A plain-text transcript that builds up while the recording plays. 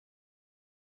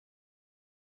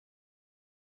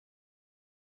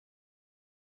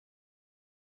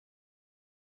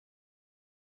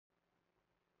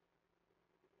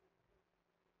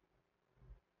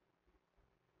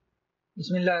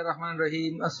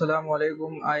Bismillahirrahmanirrahim. Assalamu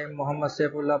alaikum. I am Muhammad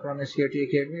Saifullah from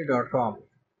Sktacademy.com.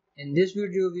 In this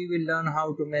video, we will learn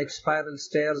how to make spiral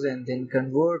stairs and then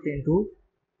convert into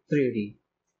 3D.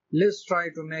 Let's try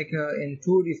to make in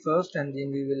 2D first, and then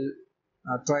we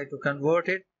will try to convert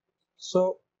it.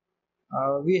 So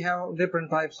we have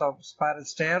different types of spiral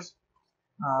stairs.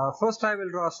 First, I will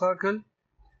draw a circle,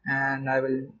 and I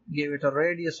will give it a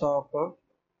radius of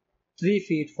 3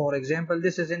 feet. For example,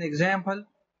 this is an example.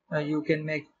 You can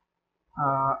make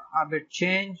a bit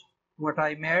change what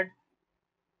I made.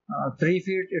 3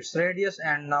 feet its radius,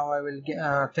 and now I will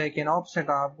take an offset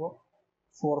of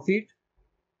 4 feet.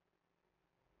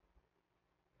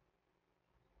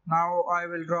 Now I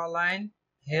will draw a line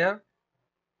here,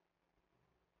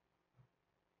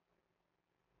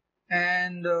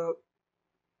 and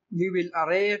we will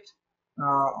array it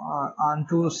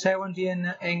onto 70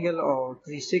 angle or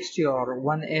 360 or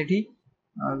 180.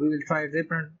 We will try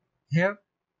different here.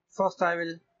 First I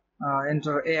will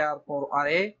enter AR for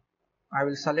array. I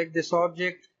will select this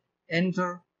object,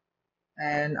 enter,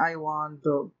 and I want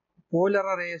polar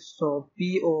array, so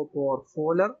PO for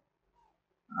polar.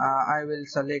 I will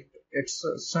select its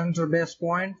center base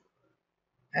point,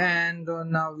 and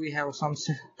now we have some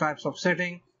types of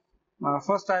setting.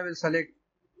 First I will select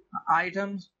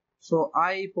items, so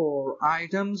I for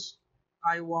items,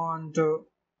 I want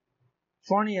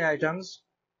 20 items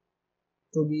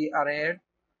to be arrayed.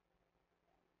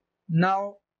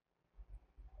 Now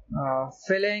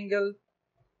fill angle,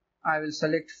 I will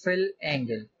select fill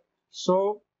angle,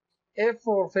 so F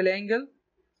for fill angle,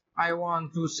 I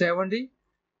want 270,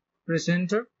 press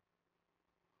enter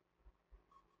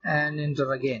and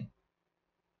enter again.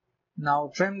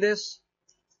 Now trim this.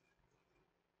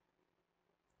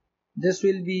 This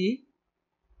will be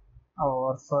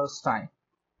our first time.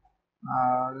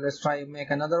 Let's try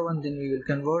make another one, then we will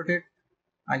convert it.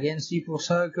 Again, C for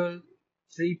circle,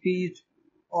 3 feet,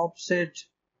 offset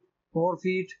 4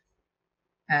 feet,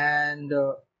 and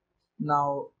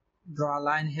now draw a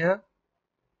line here.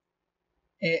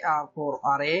 AR for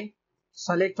array,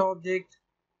 select object,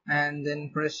 and then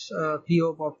press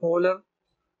PO for polar.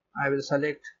 I will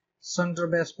select center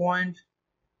base point.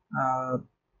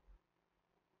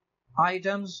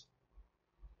 Items,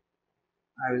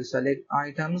 I will select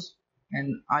items,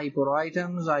 and I for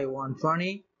items, I want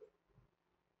 20.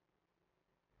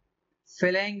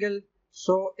 Fill angle,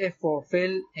 so F for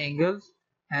fill angles,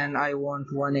 and I want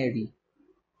 180.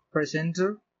 Press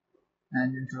enter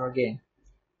and enter again.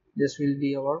 This will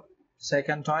be our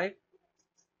second type.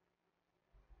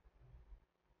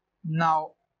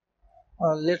 Now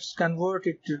let's convert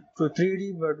it to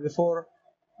 3D, but before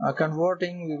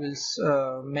converting, we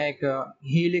will make a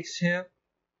helix here.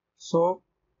 So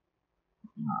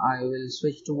I will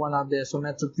switch to one of the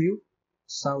isometric view,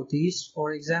 southeast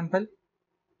for example,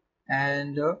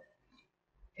 and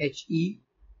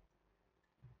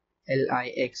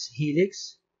HELIX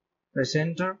helix. Press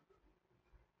enter,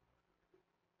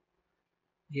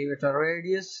 give it a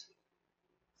radius,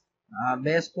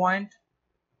 base point.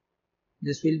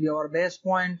 This will be our base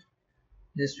point,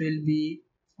 this will be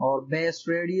our base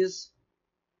radius,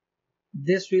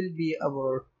 this will be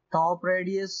our top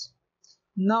radius.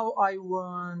 Now I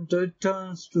want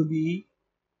turns to be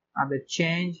a bit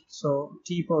change, so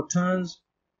T for turns,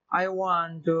 I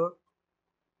want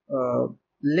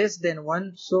less than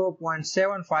 1, so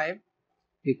 0.75,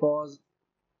 because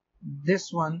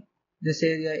this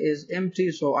area is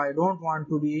empty, so I don't want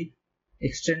to be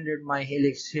extended my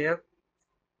helix here.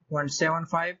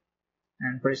 0.75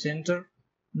 and press enter.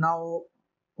 Now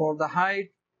for the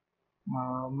height,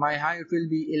 my height will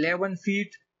be 11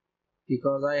 feet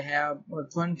because I have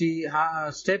 20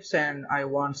 steps and I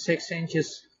want 6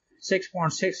 inches,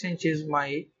 6.6 inches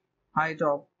my height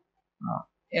of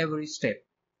every step,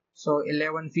 so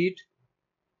 11 feet.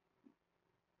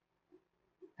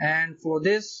 And for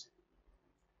this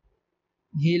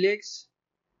helix,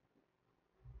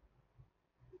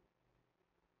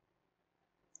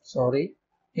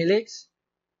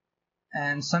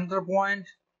 and center point,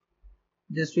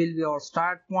 this will be our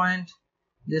start point,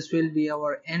 this will be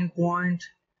our end point,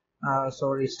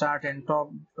 start and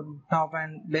top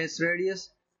and base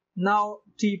radius. Now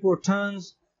T for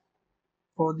turns,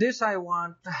 for this I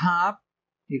want half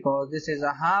because this is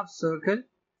a half circle,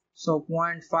 so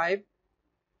 0.5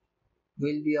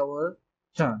 will be our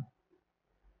turn,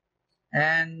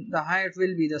 and the height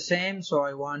will be the same, so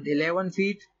I want 11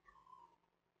 feet.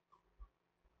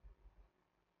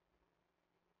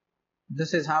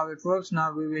 This is how it works.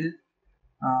 Now we will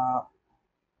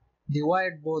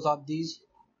divide both of these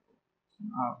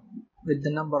with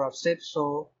the number of steps,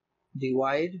 so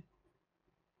divide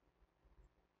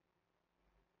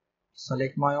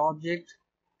select my object,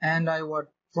 and I want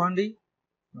 20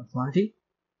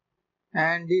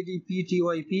 and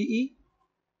DDPTYPE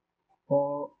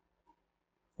for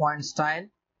point style.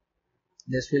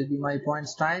 This will be my point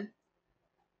style.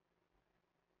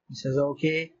 This is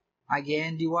okay.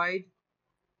 Again divide,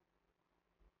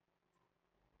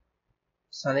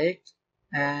 select,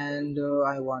 and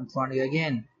I want 20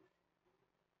 again.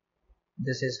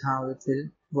 This is how it will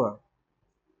work.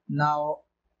 Now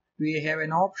we have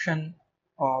an option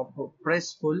of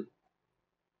press pull,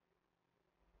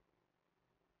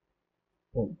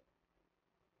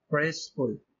 press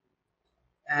pull,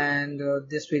 and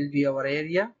this will be our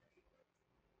area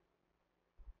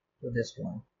to this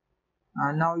point.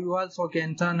 And now you also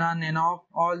can turn on and off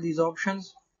all these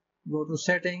options. Go to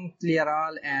setting, clear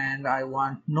all, and I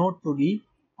want node to be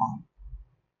on.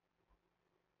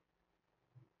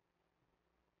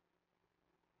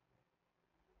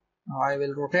 Now I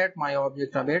will rotate my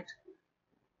object a bit.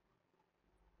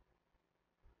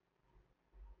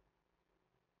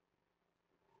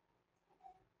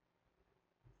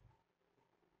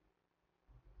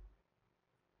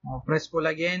 Now press pull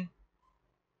again.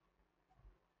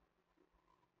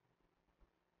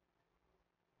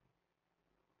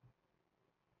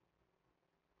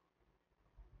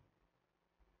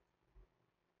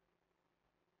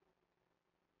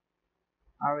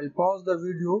 I will pause the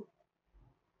video.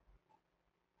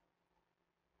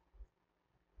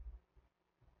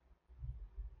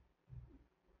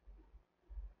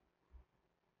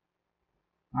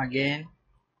 Again,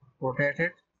 rotate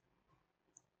it.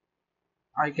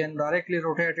 I can directly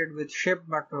rotate it with shift,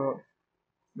 but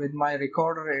with my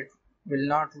recorder it will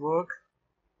not work.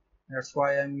 That's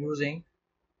why I'm using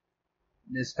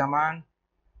this command.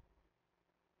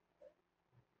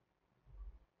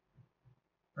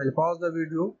 I'll pause the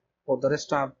video for the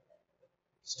rest of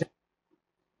step.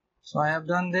 So I have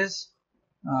done this.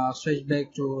 Switch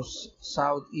back to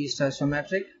southeast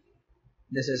isometric.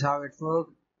 This is how it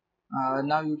works.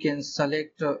 Now you can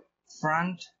select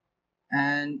front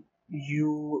and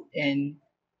UNI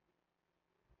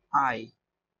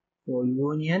for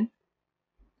union,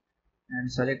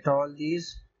 and select all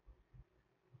these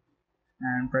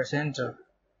and press enter.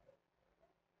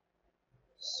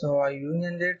 So I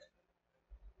unioned it.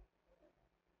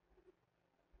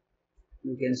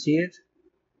 You can see it.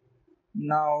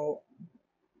 Now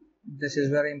this is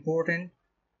very important.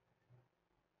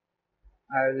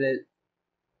 I will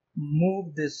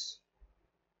move this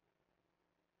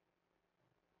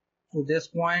to this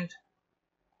point.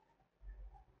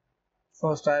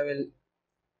 First I will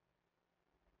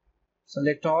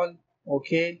select all.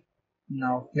 Okay.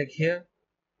 Now click here,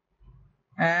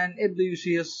 and if the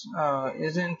UCS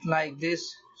isn't like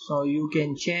this, so you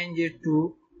can change it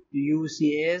to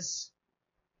UCS,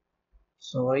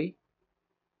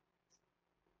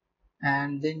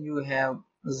 and then you have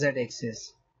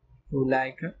Z-axis to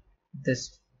like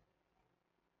this,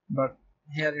 but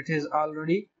here it is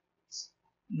already.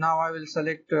 Now I will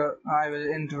select, I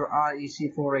will enter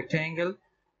REC for rectangle,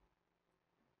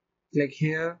 click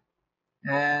here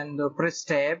and press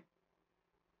tab.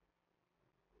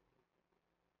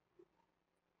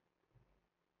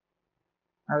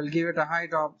 I will give it a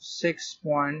height of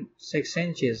 6.6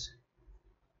 inches.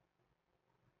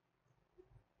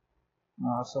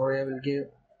 Sorry, I will give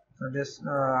this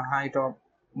height of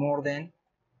more than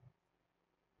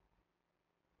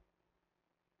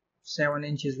 7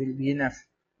 inches will be enough,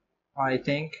 I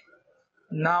think.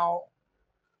 Now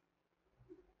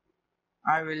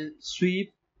I will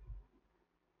sweep,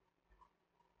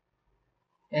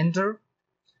 enter,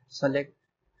 select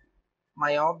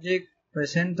my object,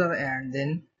 press enter, and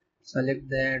then select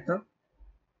that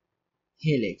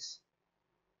helix.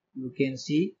 You can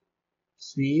see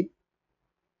sweep,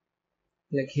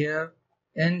 click here,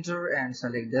 enter, and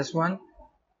select this one.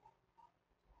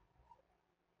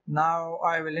 Now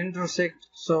I will intersect,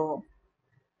 so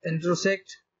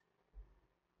intersect,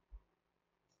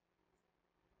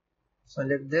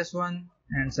 select this one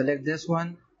and select this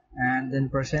one, and then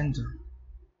press enter.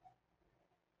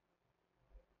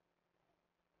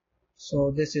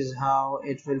 So this is how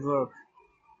it will work.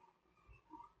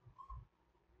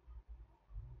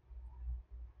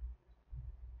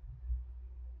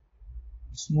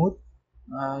 Smooth.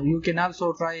 You can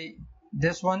also try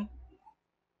this one.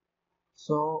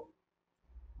 So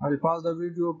I will pause the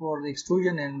video for the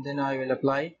extrusion, and then I will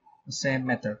apply the same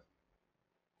method.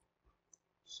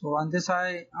 So on this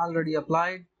I already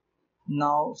applied.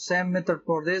 Now same method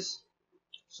for this.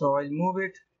 So I'll move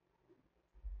it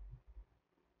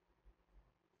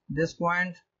this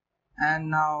point, and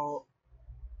now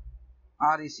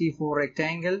REC for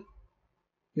rectangle,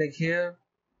 click here,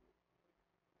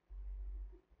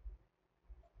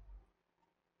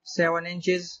 7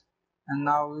 inches, and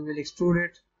now we will extrude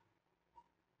it,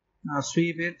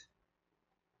 sweep it,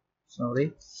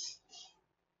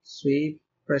 sweep,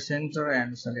 press enter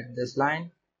and select this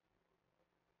line,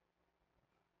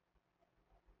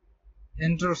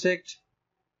 intersect,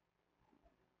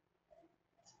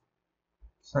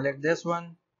 select this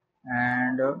one,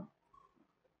 and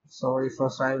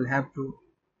first I will have to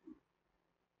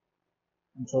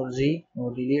Control Z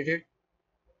or delete it,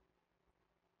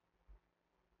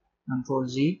 Control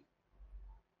Z,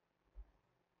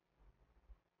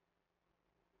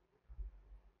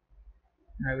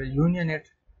 I will union it,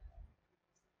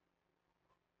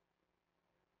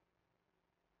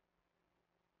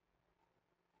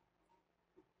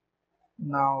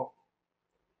 now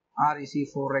REC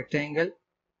for rectangle,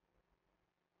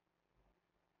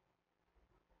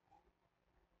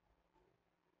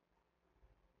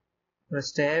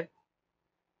 press tab,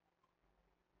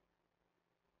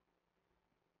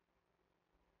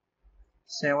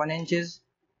 seven inches,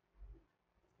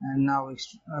 and now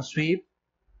sweep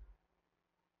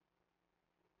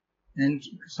and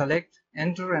select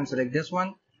enter and select this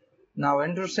one, now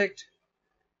intersect,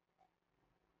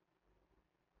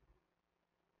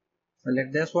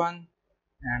 select this one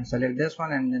and select this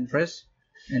one and then press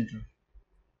enter.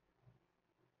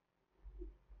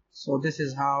 So this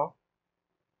is how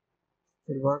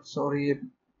it works. Sorry,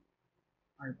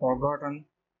 I forgotten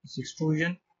this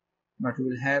extrusion, but we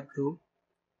will have to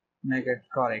make it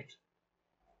correct.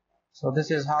 So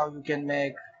this is how you can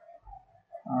make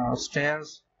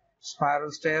stairs,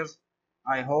 spiral stairs.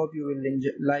 I hope you will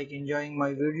enjoying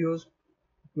my videos.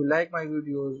 If you like my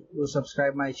videos, do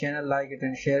subscribe my channel, like it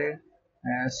and share it,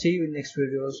 and see you in next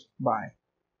videos. Bye.